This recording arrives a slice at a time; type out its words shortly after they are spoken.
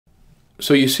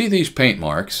So you see these paint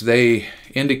marks, they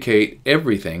indicate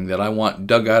everything that I want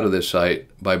dug out of this site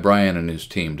by Brian and his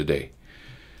team today.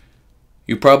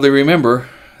 You probably remember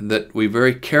that we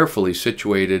very carefully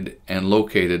situated and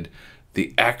located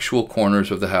the actual corners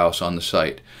of the house on the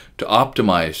site to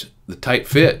optimize the tight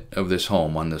fit of this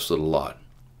home on this little lot.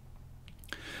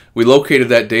 We located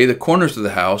that day the corners of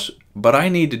the house, but I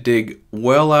need to dig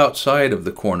well outside of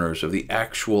the corners of the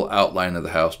actual outline of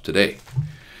the house today.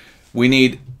 We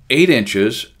need 8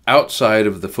 inches outside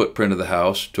of the footprint of the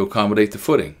house to accommodate the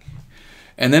footing.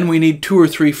 And then we need 2 or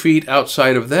 3 feet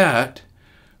outside of that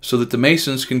so that the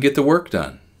masons can get the work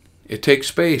done. It takes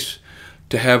space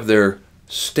to have their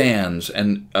stands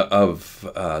and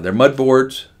their mud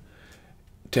boards,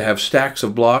 to have stacks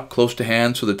of block close to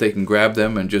hand so that they can grab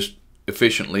them and just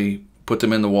efficiently put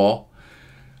them in the wall.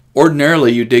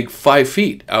 Ordinarily, you dig 5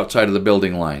 feet outside of the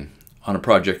building line on a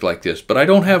project like this, but I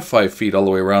don't have 5 feet all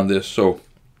the way around this, so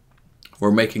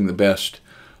we're making the best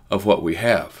of what we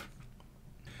have.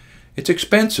 It's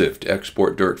expensive to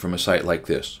export dirt from a site like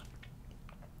this.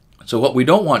 So what we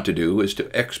don't want to do is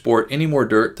to export any more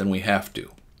dirt than we have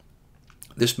to.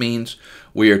 This means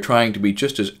we are trying to be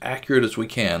just as accurate as we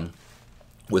can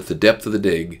with the depth of the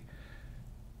dig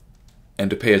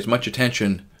and to pay as much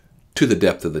attention to the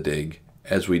depth of the dig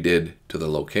as we did to the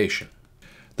location.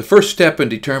 The first step in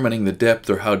determining the depth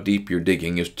or how deep you're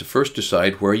digging is to first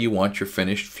decide where you want your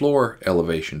finished floor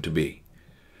elevation to be.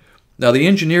 Now, the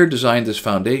engineer designed this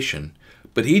foundation,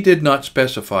 but he did not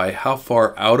specify how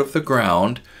far out of the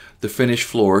ground the finished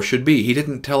floor should be. He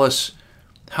didn't tell us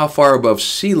how far above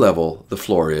sea level the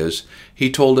floor is.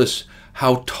 He told us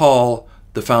how tall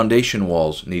the foundation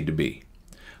walls need to be.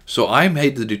 So I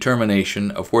made the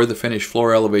determination of where the finished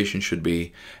floor elevation should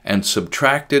be and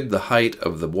subtracted the height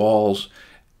of the walls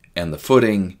and the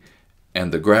footing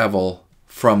and the gravel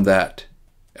from that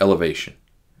elevation.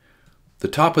 The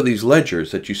top of these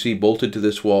ledgers that you see bolted to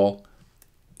this wall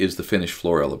is the finished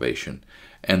floor elevation,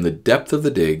 and the depth of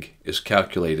the dig is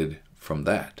calculated from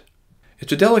that.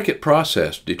 It's a delicate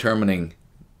process determining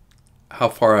how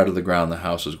far out of the ground the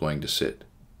house is going to sit.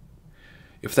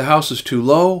 If the house is too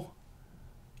low,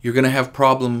 you're going to have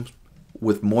problems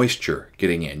with moisture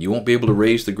getting in. You won't be able to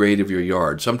raise the grade of your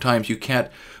yard. Sometimes you can't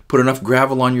put enough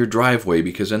gravel on your driveway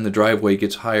because then the driveway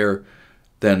gets higher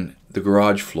than the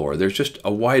garage floor. There's just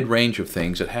a wide range of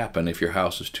things that happen if your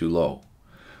house is too low.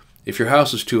 If your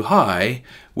house is too high,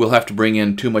 we'll have to bring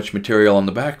in too much material on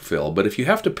the backfill. But if you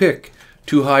have to pick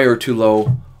too high or too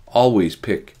low, always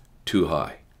pick too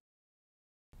high.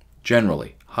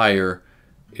 Generally, higher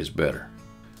is better.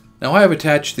 Now I have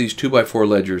attached these 2x4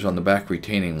 ledgers on the back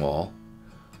retaining wall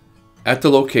at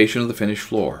the location of the finished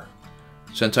floor.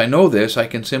 Since I know this, I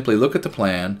can simply look at the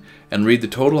plan and read the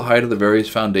total height of the various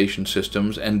foundation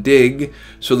systems and dig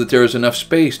so that there is enough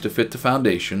space to fit the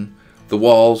foundation, the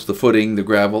walls, the footing, the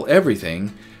gravel,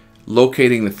 everything,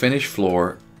 locating the finished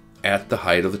floor at the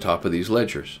height of the top of these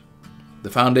ledgers.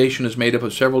 The foundation is made up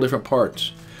of several different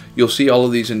parts. You'll see all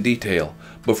of these in detail,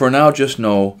 but for now just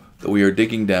know that we are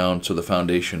digging down so the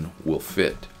foundation will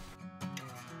fit.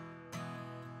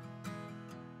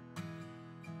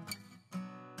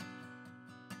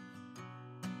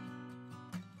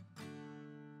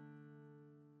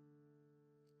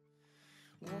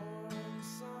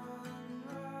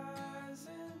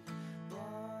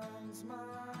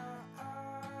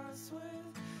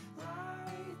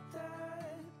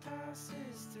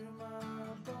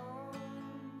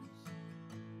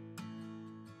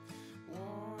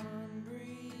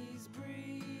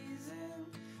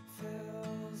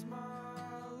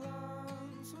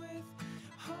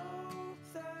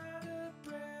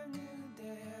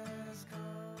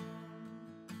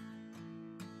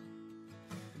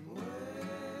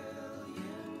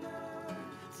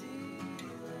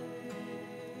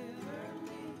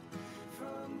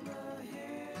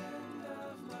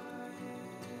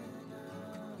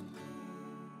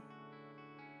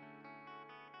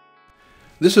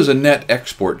 This is a net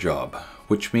export job,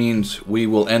 which means we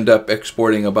will end up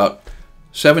exporting about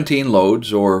 17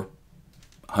 loads or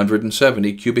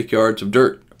 170 cubic yards of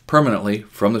dirt permanently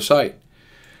from the site.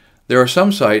 There are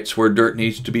some sites where dirt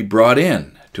needs to be brought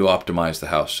in to optimize the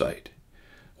house site,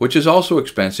 which is also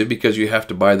expensive because you have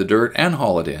to buy the dirt and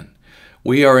haul it in.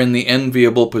 We are in the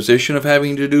enviable position of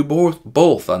having to do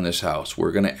both on this house.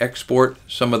 We're going to export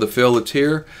some of the fill that's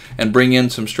here and bring in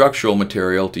some structural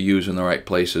material to use in the right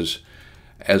places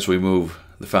as we move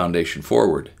the foundation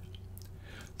forward.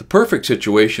 The perfect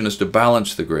situation is to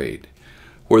balance the grade,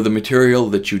 where the material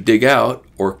that you dig out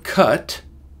or cut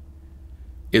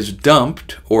is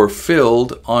dumped or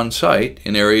filled on site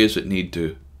in areas that need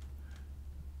to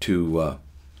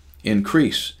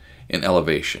increase in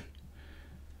elevation.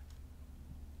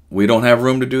 We don't have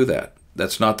room to do that.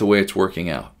 That's not the way it's working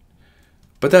out.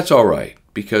 But that's all right,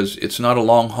 because it's not a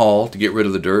long haul to get rid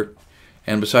of the dirt,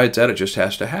 and besides that, it just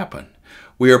has to happen.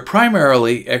 We are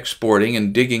primarily exporting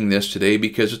and digging this today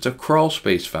because it's a crawl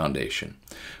space foundation,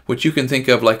 which you can think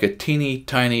of like a teeny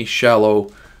tiny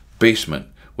shallow basement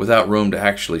without room to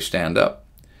actually stand up.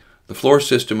 The floor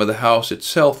system of the house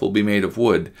itself will be made of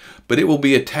wood, but it will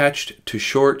be attached to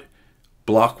short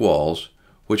block walls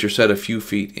which are set a few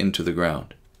feet into the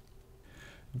ground.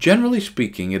 Generally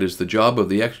speaking, it is the job of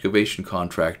the excavation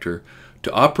contractor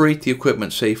to operate the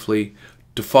equipment safely,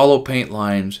 to follow paint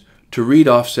lines, to read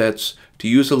offsets, to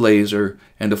use a laser,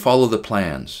 and to follow the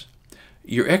plans.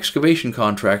 Your excavation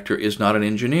contractor is not an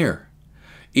engineer.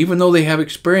 Even though they have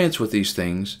experience with these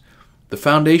things, the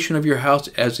foundation of your house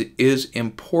as it is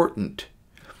important,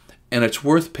 and it's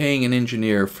worth paying an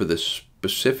engineer for the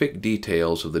specific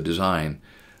details of the design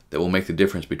that will make the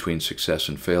difference between success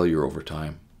and failure over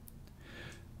time.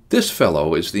 This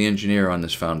fellow is the engineer on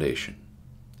this foundation.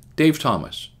 Dave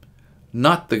Thomas,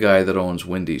 not the guy that owns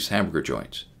Wendy's hamburger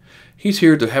joints. He's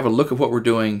here to have a look at what we're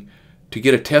doing, to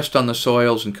get a test on the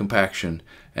soils and compaction,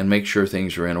 and make sure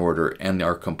things are in order and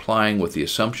are complying with the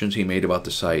assumptions he made about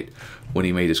the site when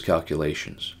he made his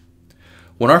calculations.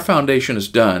 When our foundation is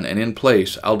done and in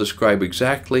place, I'll describe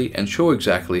exactly and show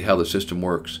exactly how the system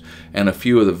works and a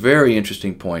few of the very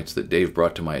interesting points that Dave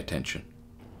brought to my attention.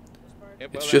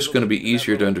 It's just going to be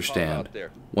easier to understand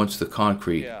once the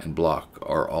concrete and block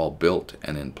are all built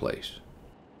and in place.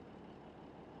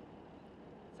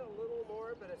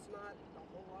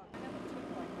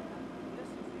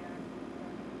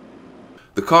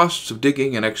 The costs of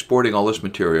digging and exporting all this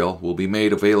material will be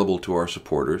made available to our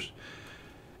supporters,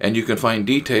 and you can find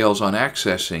details on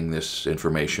accessing this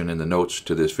information in the notes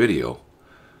to this video.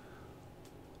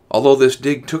 Although this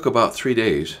dig took about 3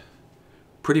 days,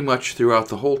 pretty much throughout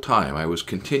the whole time I was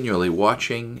continually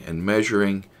watching and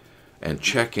measuring and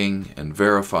checking and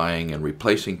verifying and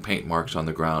replacing paint marks on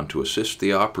the ground to assist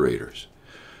the operators.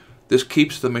 This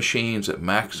keeps the machines at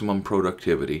maximum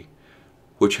productivity,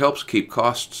 which helps keep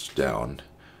costs down,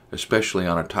 especially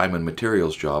on a time and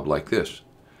materials job like this.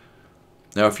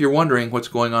 Now, if you're wondering what's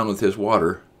going on with his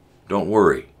water, don't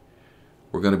worry.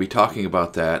 We're going to be talking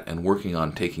about that and working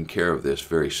on taking care of this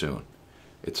very soon.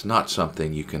 It's not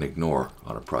something you can ignore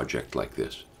on a project like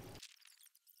this.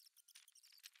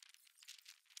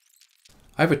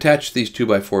 I've attached these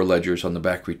 2x4 ledgers on the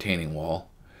back retaining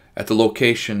wall at the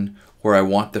location where I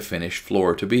want the finished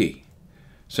floor to be.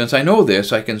 Since I know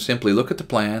this, I can simply look at the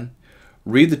plan,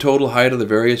 read the total height of the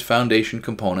various foundation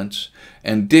components,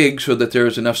 and dig so that there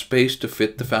is enough space to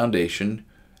fit the foundation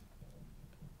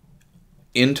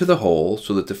into the hole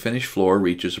so that the finished floor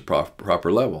reaches a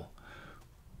proper level.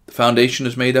 The foundation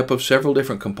is made up of several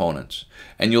different components,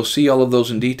 and you'll see all of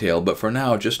those in detail, but for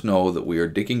now just know that we are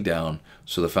digging down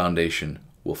so the foundation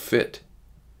will fit.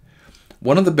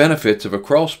 One of the benefits of a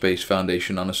crawl space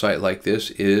foundation on a site like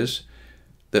this is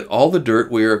that all the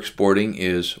dirt we are exporting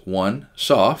is 1,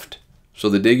 soft, so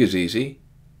the dig is easy,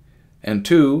 and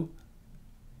 2,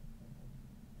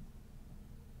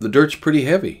 the dirt's pretty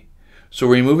heavy. So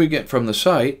removing it from the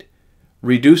site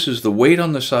reduces the weight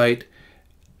on the site,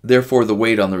 therefore the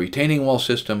weight on the retaining wall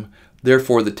system,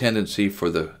 therefore the tendency for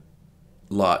the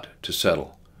lot to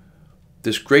settle.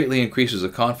 This greatly increases the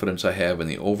confidence I have in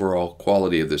the overall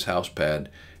quality of this house pad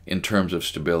in terms of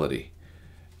stability.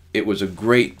 It was a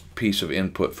great piece of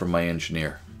input from my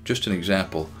engineer. Just an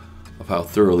example of how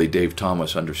thoroughly Dave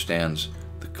Thomas understands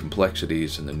the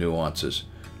complexities and the nuances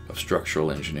of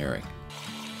structural engineering.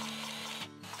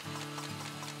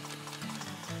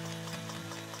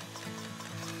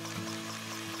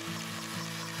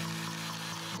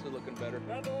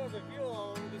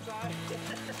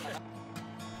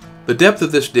 The depth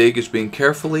of this dig is being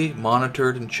carefully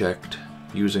monitored and checked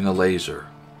using a laser.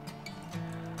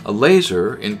 A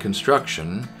laser in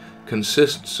construction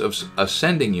consists of a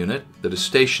sending unit that is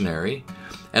stationary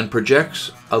and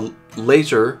projects a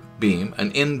laser beam,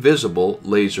 an invisible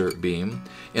laser beam,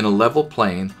 in a level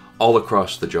plane all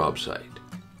across the job site.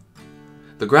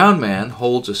 The ground man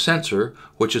holds a sensor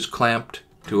which is clamped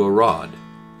to a rod.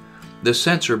 This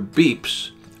sensor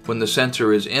beeps when the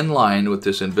sensor is in line with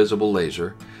this invisible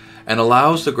laser and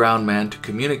allows the ground man to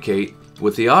communicate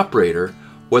with the operator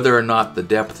whether or not the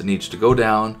depth needs to go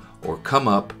down or come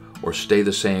up or stay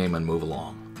the same and move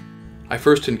along. I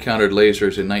first encountered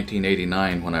lasers in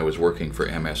 1989 when I was working for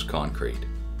MS Concrete.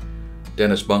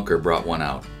 Dennis Bunker brought one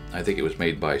out. I think it was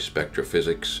made by Spectra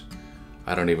Physics.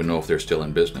 I don't even know if they're still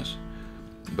in business.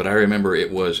 But I remember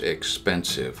it was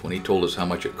expensive. When he told us how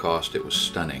much it cost, it was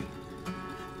stunning.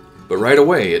 But right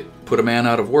away it put a man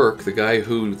out of work, the guy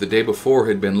who the day before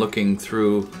had been looking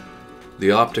through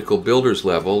the optical builder's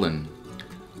level and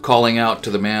calling out to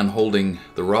the man holding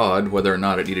the rod whether or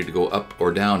not it needed to go up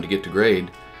or down to get to grade,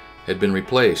 had been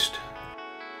replaced.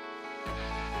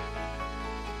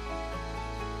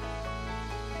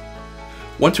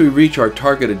 Once we reach our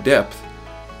targeted depth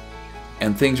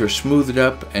and things are smoothed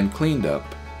up and cleaned up,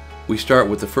 we start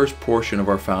with the first portion of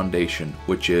our foundation,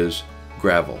 which is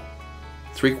gravel,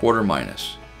 3/4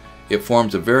 minus. It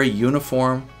forms a very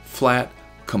uniform, flat,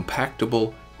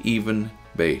 compactable, even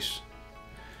base.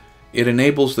 It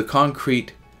enables the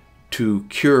concrete to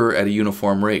cure at a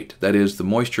uniform rate. That is, the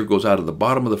moisture goes out of the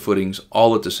bottom of the footings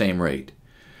all at the same rate.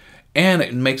 And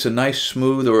it makes a nice,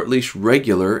 smooth, or at least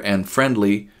regular and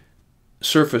friendly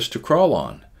surface to crawl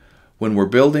on. When we're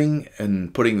building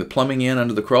and putting the plumbing in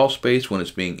under the crawl space, when it's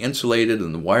being insulated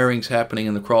and the wiring's happening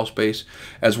in the crawl space,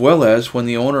 as well as when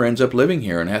the owner ends up living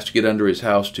here and has to get under his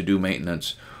house to do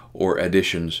maintenance or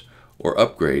additions or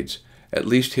upgrades, at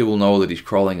least he will know that he's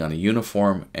crawling on a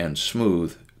uniform and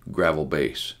smooth gravel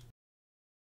base.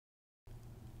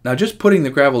 Now, just putting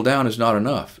the gravel down is not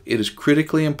enough. It is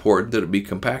critically important that it be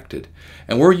compacted.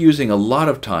 And we're using a lot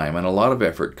of time and a lot of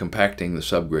effort compacting the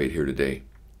subgrade here today.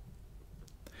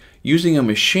 Using a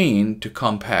machine to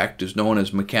compact is known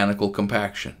as mechanical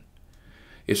compaction.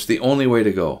 It's the only way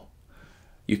to go.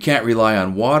 You can't rely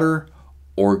on water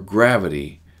or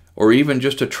gravity or even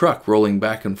just a truck rolling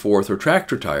back and forth or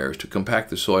tractor tires to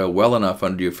compact the soil well enough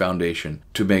under your foundation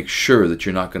to make sure that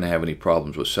you're not going to have any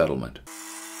problems with settlement.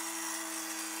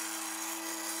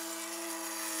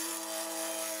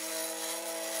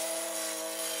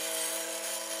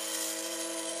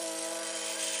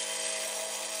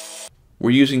 We're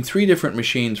using 3 different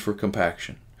machines for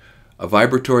compaction. A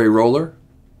vibratory roller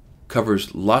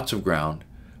covers lots of ground,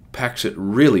 packs it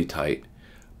really tight,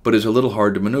 but is a little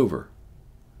hard to maneuver.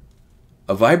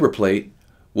 A vibraplate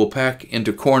will pack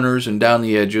into corners and down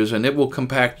the edges, and it will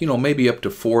compact, maybe up to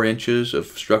 4 inches of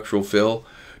structural fill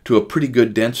to a pretty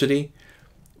good density,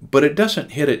 but it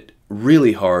doesn't hit it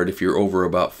really hard if you're over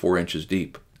about 4 inches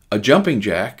deep. A jumping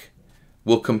jack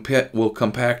will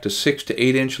compact a 6 to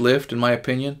 8 inch lift, in my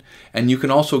opinion, and you can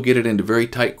also get it into very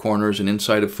tight corners and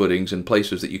inside of footings and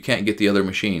places that you can't get the other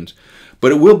machines.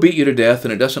 But it will beat you to death,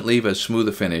 and it doesn't leave as smooth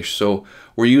a finish, so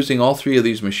we're using all 3 of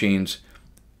these machines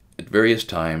at various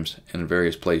times and in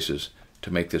various places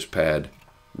to make this pad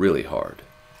really hard.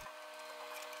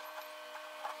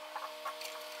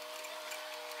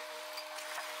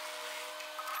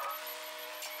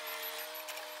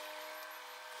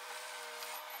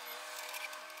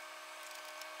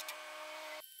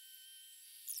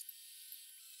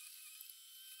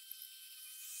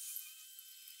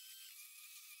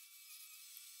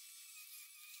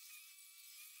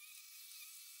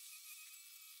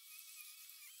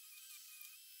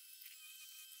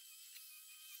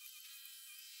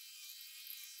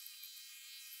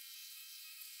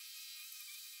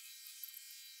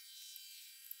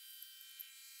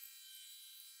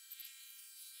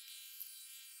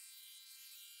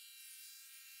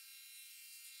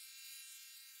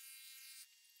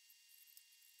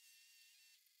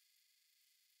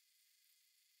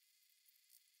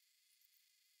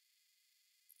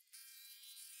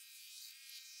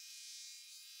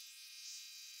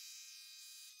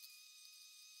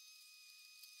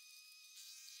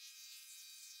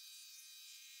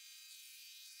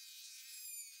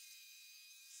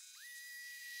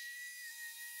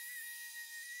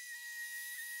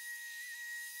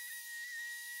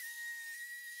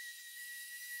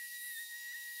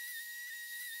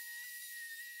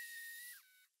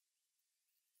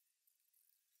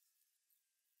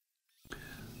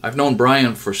 I've known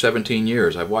Brian for 17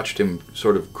 years. I've watched him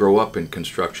sort of grow up in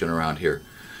construction around here.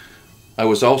 I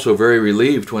was also very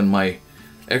relieved when my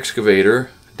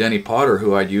excavator, Denny Potter,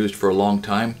 who I'd used for a long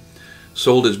time,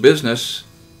 sold his business,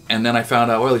 and then I found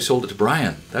out, well, he sold it to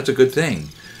Brian. That's a good thing,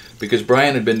 because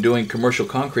Brian had been doing commercial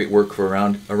concrete work for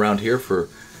around here for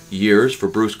years for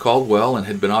Bruce Caldwell, and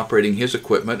had been operating his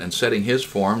equipment and setting his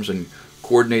forms and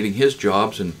coordinating his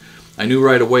jobs, and I knew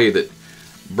right away that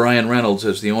Brian Reynolds,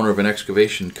 as the owner of an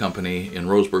excavation company in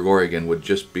Roseburg, Oregon, would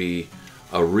just be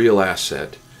a real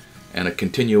asset and a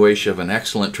continuation of an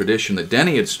excellent tradition that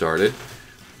Denny had started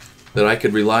that I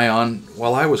could rely on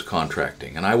while I was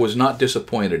contracting, and I was not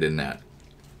disappointed in that.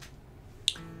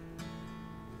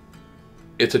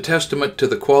 It's a testament to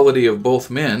the quality of both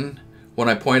men when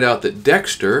I point out that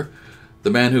Dexter, the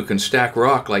man who can stack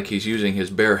rock like he's using his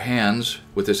bare hands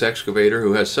with this excavator,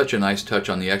 who has such a nice touch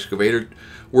on the excavator,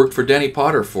 worked for Denny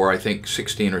Potter for, I think,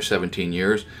 16 or 17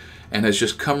 years, and has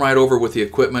just come right over with the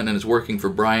equipment and is working for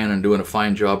Brian and doing a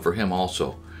fine job for him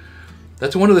also.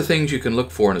 That's one of the things you can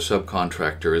look for in a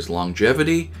subcontractor is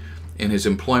longevity in his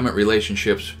employment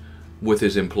relationships with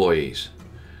his employees.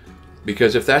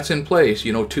 Because if that's in place,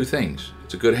 you know two things.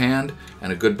 It's a good hand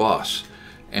and a good boss.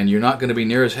 And you're not going to be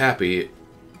near as happy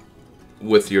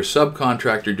with your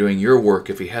subcontractor doing your work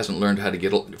if he hasn't learned how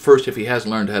to if he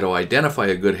hasn't learned how to identify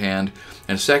a good hand,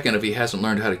 and second, if he hasn't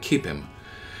learned how to keep him.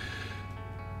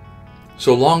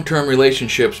 So long-term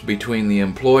relationships between the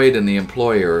employed and the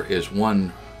employer is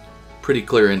one pretty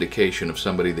clear indication of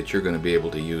somebody that you're going to be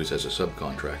able to use as a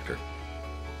subcontractor.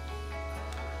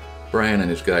 Brian and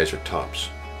his guys are tops.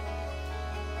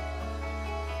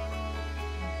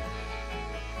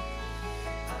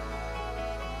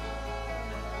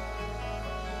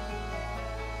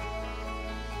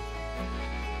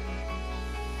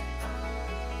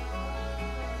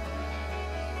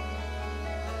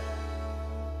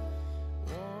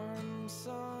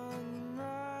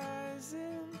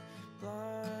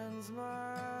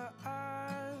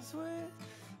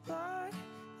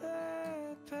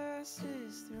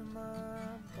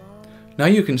 Now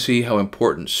you can see how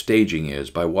important staging is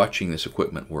by watching this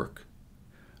equipment work.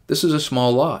 This is a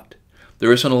small lot.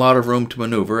 There isn't a lot of room to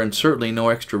maneuver and certainly no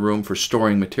extra room for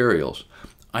storing materials.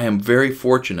 I am very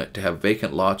fortunate to have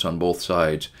vacant lots on both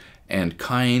sides and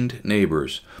kind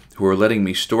neighbors who are letting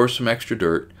me store some extra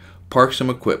dirt, park some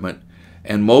equipment,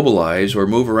 and mobilize or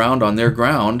move around on their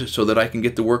ground so that I can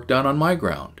get the work done on my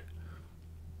ground.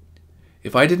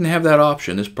 If I didn't have that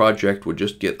option, this project would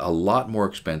just get a lot more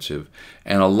expensive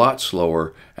and a lot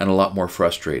slower and a lot more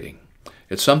frustrating.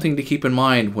 It's something to keep in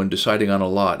mind when deciding on a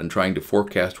lot and trying to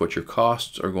forecast what your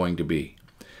costs are going to be.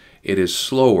 It is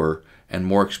slower and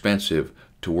more expensive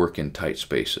to work in tight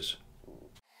spaces.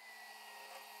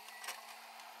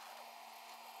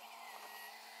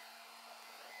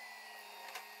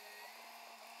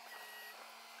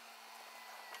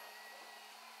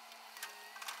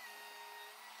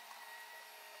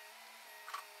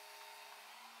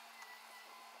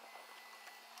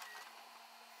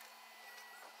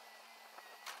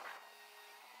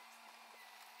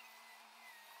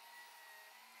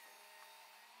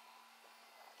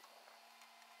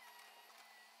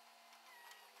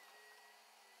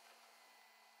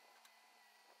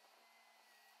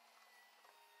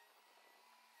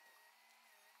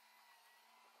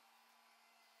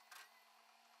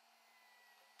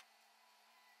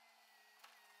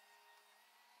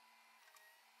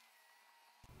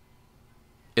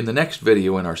 In the next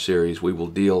video in our series, we will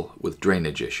deal with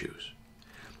drainage issues.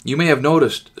 You may have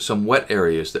noticed some wet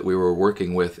areas that we were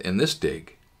working with in this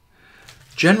dig.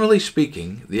 Generally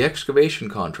speaking, the excavation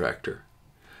contractor,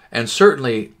 and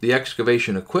certainly the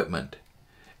excavation equipment,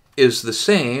 is the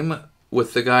same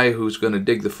with the guy who's going to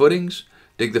dig the footings,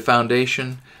 dig the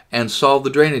foundation, and solve the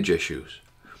drainage issues.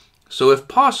 So if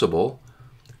possible,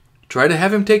 try to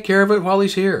have him take care of it while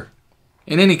he's here.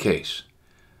 In any case,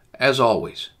 as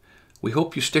always, we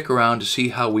hope you stick around to see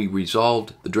how we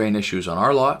resolved the drain issues on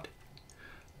our lot.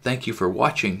 Thank you for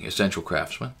watching Essential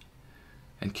Craftsman,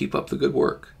 and keep up the good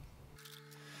work.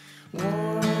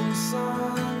 Warm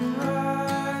sun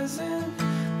rising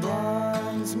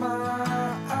blinds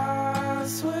my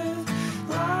eyes with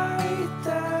light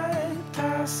that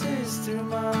passes through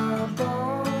my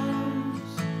bones.